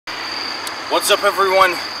What's up,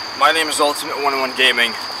 everyone? My name is Ultimate101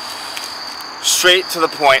 Gaming. Straight to the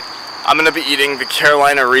point, I'm going to be eating the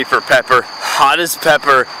Carolina Reaper pepper, hottest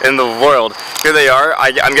pepper in the world. Here they are.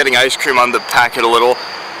 I'm getting ice cream on the packet a little.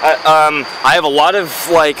 I have a lot of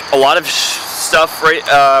stuff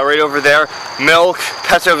right over there. Milk,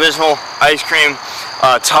 Pepto-Bismol, ice cream,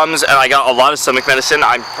 Tums, and I got a lot of stomach medicine.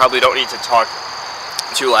 I probably don't need to talk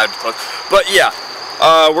too loud, but yeah,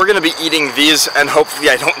 we're gonna be eating these, and hopefully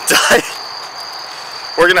I don't die.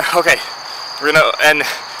 We're gonna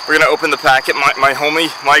open the packet. My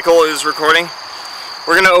homie Michael is recording.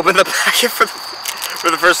 We're gonna open the packet for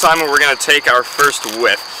the first time, and we're gonna take our first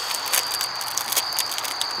whiff.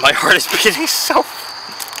 My heart is beating so.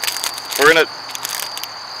 We're gonna.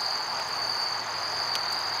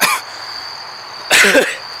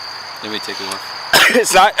 Let me take a look.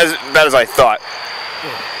 It's not as bad as I thought.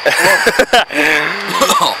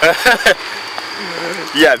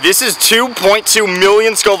 Yeah, this is 2.2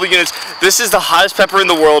 million Scoville units. This is the hottest pepper in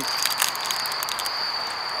the world.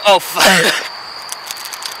 Oh,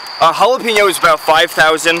 a jalapeno is about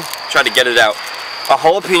 5,000. Try to get it out. A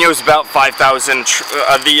jalapeno is about 5,000.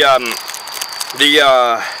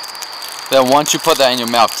 Then once you put that in your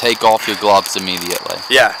mouth, take off your gloves immediately.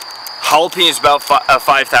 Yeah. Jalapeno is about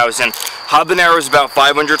 5,000. Habanero is about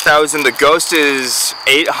 500,000. The Ghost is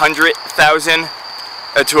 800,000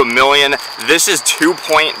 to a million. This is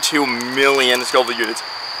 2.2 million Scoville units.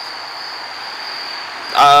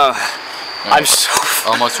 Right. I'm so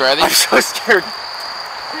almost ready. I'm so scared.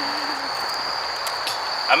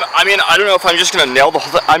 I mean, I don't know if I'm just gonna nail the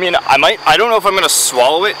whole thing. I mean, I don't know if I'm gonna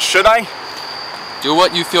swallow it. Should I? Do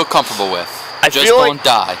what you feel comfortable with. Just feel don't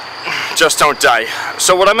die. Just don't die.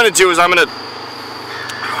 So what I'm gonna do is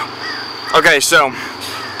okay, so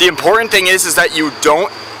the important thing is that you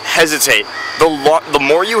don't hesitate. The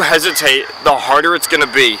more you hesitate, the harder it's gonna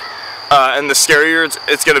be, and the scarier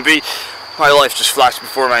it's gonna be. My life just flashed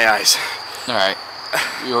before my eyes. All right,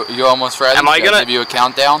 you're almost ready. Am I gonna give you a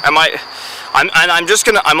countdown? I'm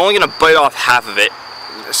only gonna bite off half of it.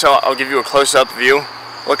 So I'll give you a close-up view.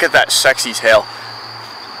 Look at that sexy tail.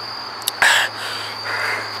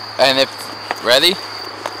 And if ready,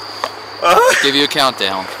 give you a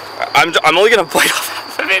countdown. I'm only gonna bite off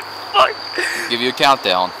half of it. Fuck. Give you a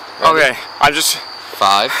countdown. Ready? Okay, I'm just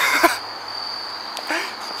 5,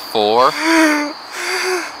 4,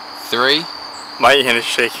 3. My hand is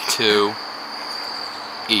shaking. 2.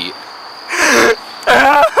 Eat.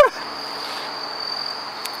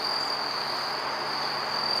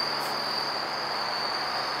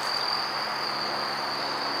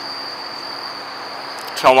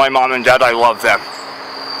 Tell my mom and dad I love them.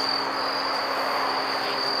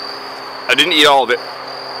 I didn't eat all of it.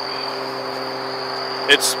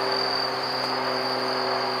 It's...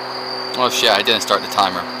 Oh shit, I didn't start the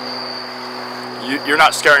timer. You're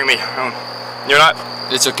not scaring me. You're not...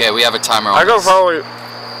 It's okay, we have a timer on I could this. probably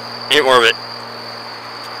eat more of it.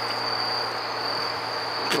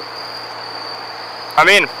 I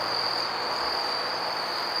mean...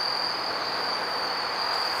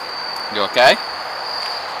 You okay?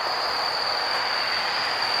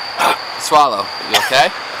 Swallow. You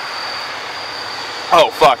okay? Oh,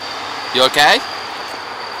 fuck. You okay?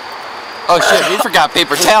 Oh shit, we forgot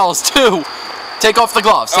paper towels too. Take off the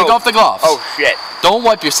gloves. Take off the gloves. Oh shit. Don't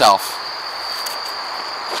wipe yourself.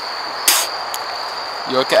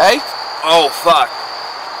 You okay? Oh fuck.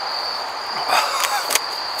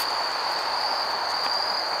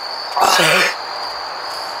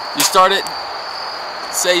 You started,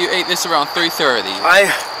 say you ate this around 3:30.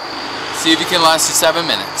 See if you can last you 7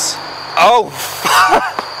 minutes. Oh.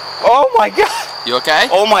 Oh my god. You okay?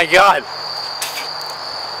 Oh my god.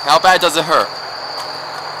 How bad does it hurt?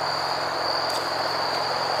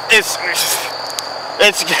 It's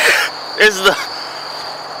the...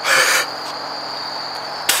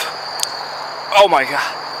 Oh my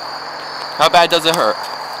god. How bad does it hurt?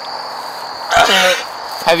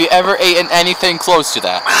 Have you ever eaten anything close to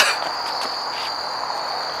that?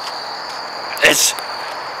 This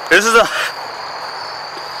is the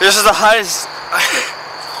hottest...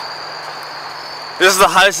 This is the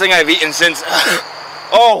hottest thing I've eaten since...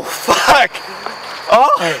 Oh, fuck! Oh!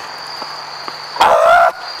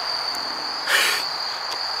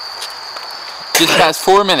 Just past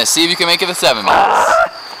 4 minutes. See if you can make it to 7 minutes.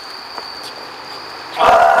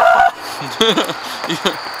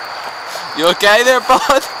 You okay there,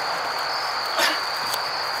 bud?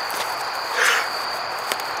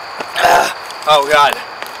 Oh, God.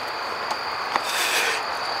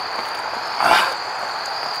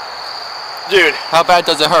 Dude. How bad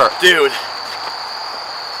does it hurt? Dude.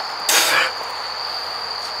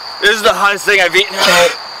 This is the hottest thing I've eaten.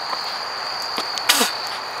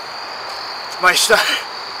 My stomach.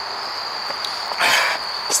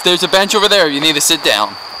 There's a bench over there. You need to sit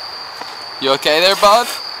down. You okay there, bud?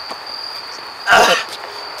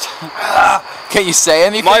 Can you say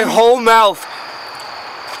anything? My whole mouth.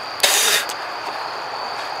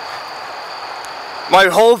 My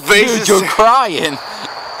whole face Dude, is... you're crying.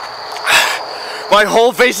 My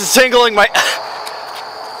whole face is tingling. My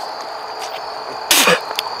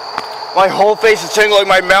whole face is tingling.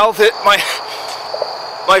 My mouth,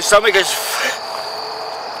 my stomach is...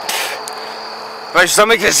 My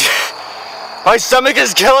stomach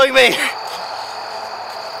is killing me.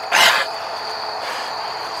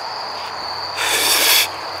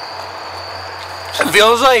 It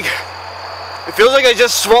feels like I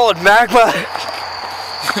just swallowed magma.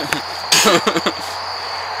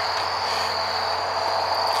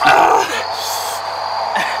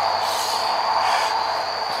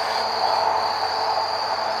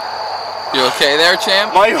 You okay there,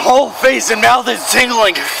 champ? My whole face and mouth is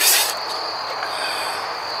tingling.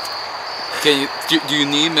 Do you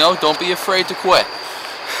need milk? Don't be afraid to quit.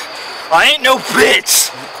 I ain't no bitch.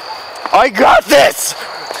 I got this.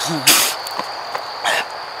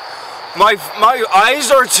 My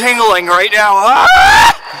eyes are tingling right now.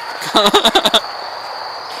 Ah!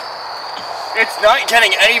 It's not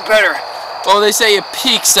getting any better. Oh, they say it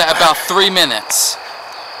peaks at about 3 minutes.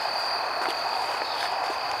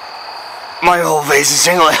 My whole face is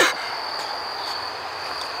tingling.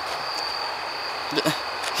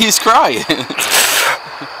 He's crying.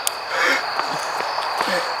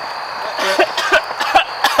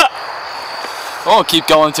 Oh, keep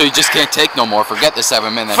going until you just can't take no more. Forget the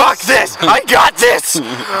 7 minutes. Fuck this! I got this!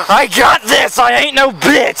 I got this! I ain't no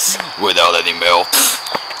bitch! Without any milk.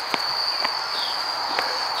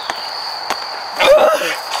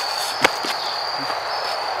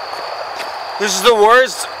 This is the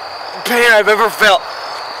worst pain I've ever felt.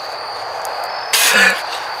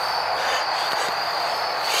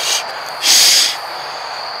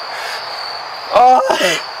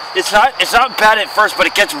 It's not bad at first, but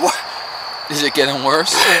it gets worse. Is it getting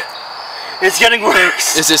worse? It's getting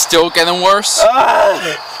worse. Is it still getting worse?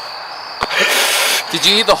 Did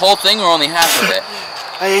you eat the whole thing or only half of it?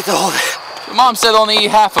 I ate the whole thing. Your mom said only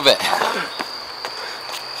eat half of it.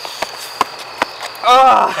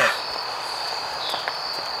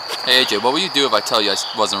 Hey AJ, what would you do if I tell you I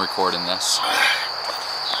wasn't recording this?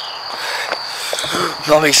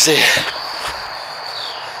 Let me see.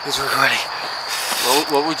 It's recording.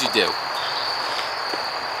 What would you do?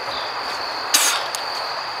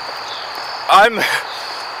 I'm a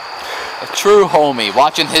true homie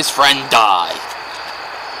watching his friend die.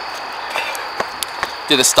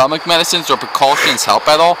 Did the stomach medicines or precautions help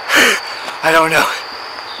at all? I don't know.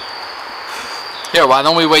 Here, why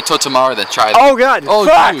don't we wait till tomorrow to try it? Oh god! Oh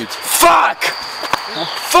fuck! dude! Fuck!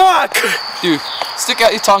 Fuck! Dude, stick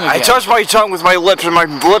out your tongue again. I touched my tongue with my lips and my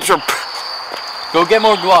lips are... Go get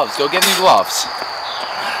more gloves. Go get me gloves.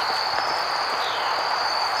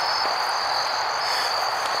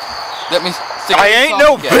 Let me stick out I your ain't tongue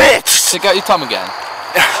no again. bitch! Stick out your tongue again.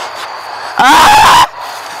 Ah!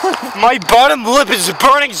 My bottom lip is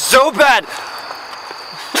burning so bad!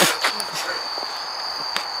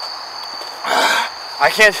 I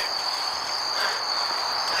can't...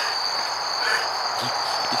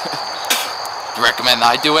 You recommend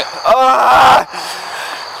I do it?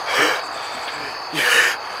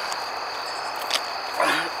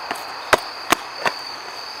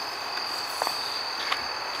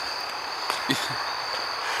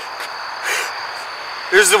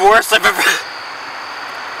 This is the worst I've ever...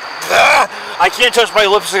 I can't touch my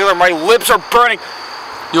lips together. My lips are burning.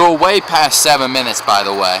 You're way past 7 minutes, by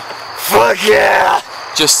the way. Fuck yeah!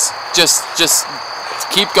 Just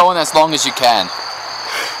keep going as long as you can.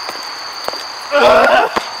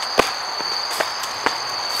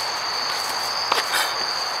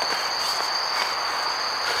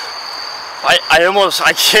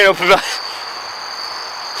 I can't open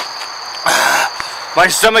my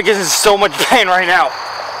stomach is in so much pain right now.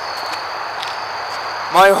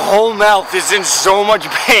 My whole mouth is in so much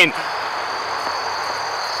pain.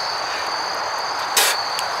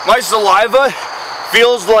 My saliva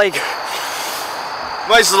feels like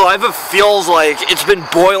it's been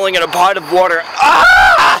boiling in a pot of water.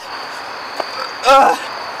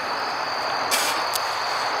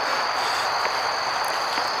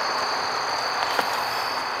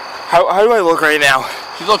 How do I look right now?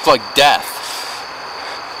 You look like death.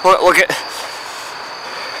 Look at...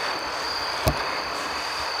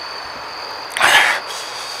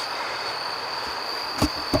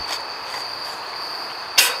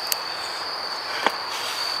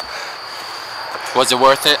 Was it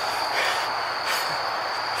worth it?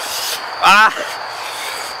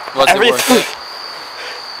 Was it worth it?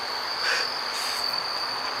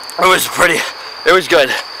 It was pretty. It was good.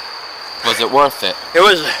 Was it worth it? It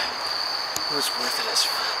was worth it as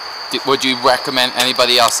fuck. Would you recommend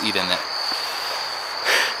anybody else eating it?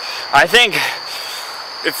 I think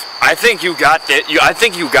you got it. I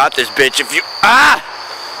think you got this, bitch. If you I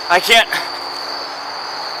can't.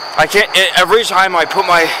 Every time I put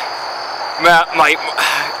my.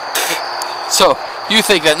 So you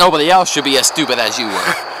think that nobody else should be as stupid as you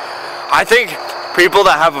were? I think people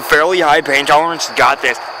that have a fairly high pain tolerance got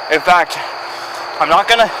this. In fact, I'm not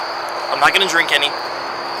gonna drink any.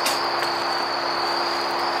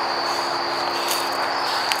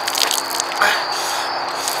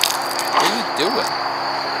 What are you doing?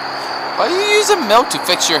 Why are you using milk to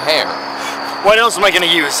fix your hair? What else am I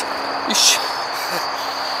gonna use?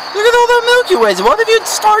 Look at all that milk you wasted. What if you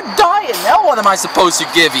start dying? Now what am I supposed to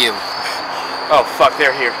give you? Oh fuck,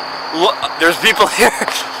 they're here. Look, there's people here.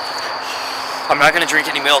 I'm not gonna drink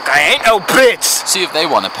any milk. I ain't no bitch. See if they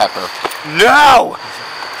want a pepper. No.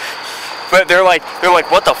 But they're like,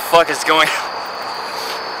 what the fuck is going on?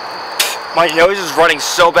 My nose is running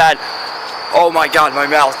so bad. Oh my god, my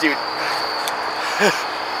mouth, dude.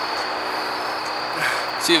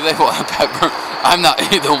 See if they want a pepper. I'm not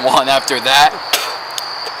either one after that.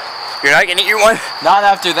 You're not gonna eat one? Not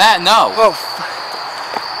after that, no. Oh.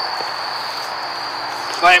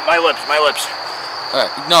 My lips.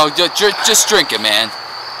 Alright, no, just drink it, man.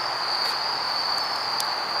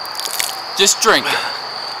 Just drink it.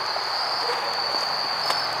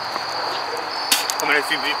 I'm gonna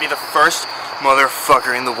be the first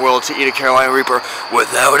motherfucker in the world to eat a Carolina Reaper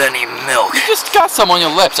without any milk. You just got some on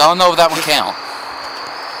your lips. I don't know if that would count.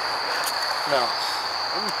 No.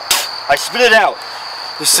 I spit it out.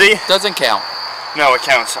 You see? Doesn't count. No, it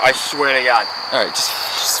counts. I swear to God. Alright, just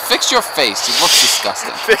fix your face. It looks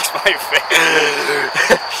disgusting. Fix my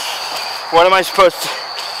face. What am I supposed to...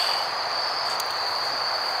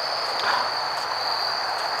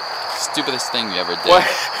 Stupidest thing you ever did. What?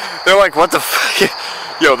 They're like, what the fuck?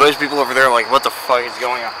 Yo, those people over there are like, what the fuck is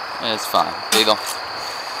going on? Yeah, it's fine. They don't...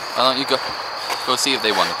 Why don't you go see if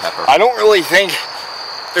they want a pepper. I don't really think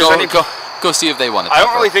there's Go see if they want a pepper. I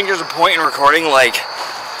don't really think there's a point in recording, like,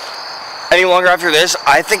 any longer after this.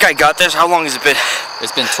 I think I got this. How long has it been?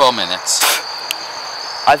 It's been 12 minutes.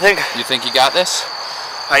 I think... You think you got this?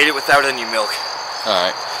 I ate it without any milk.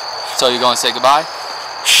 Alright. So you going to say goodbye?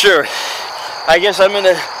 Sure. I guess I'm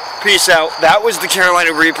gonna peace out. That was the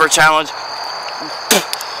Carolina Reaper challenge.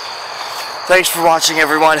 Thanks for watching,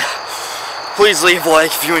 everyone. Please leave a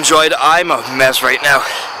like if you enjoyed. I'm a mess right now.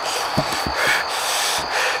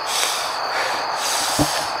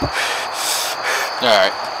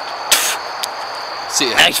 Alright. See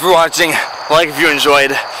ya. Thanks for watching. Like if you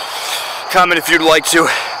enjoyed. Comment if you'd like to.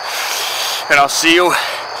 And I'll see you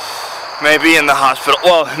maybe in the hospital.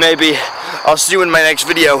 Well, maybe I'll see you in my next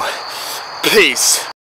video. Peace.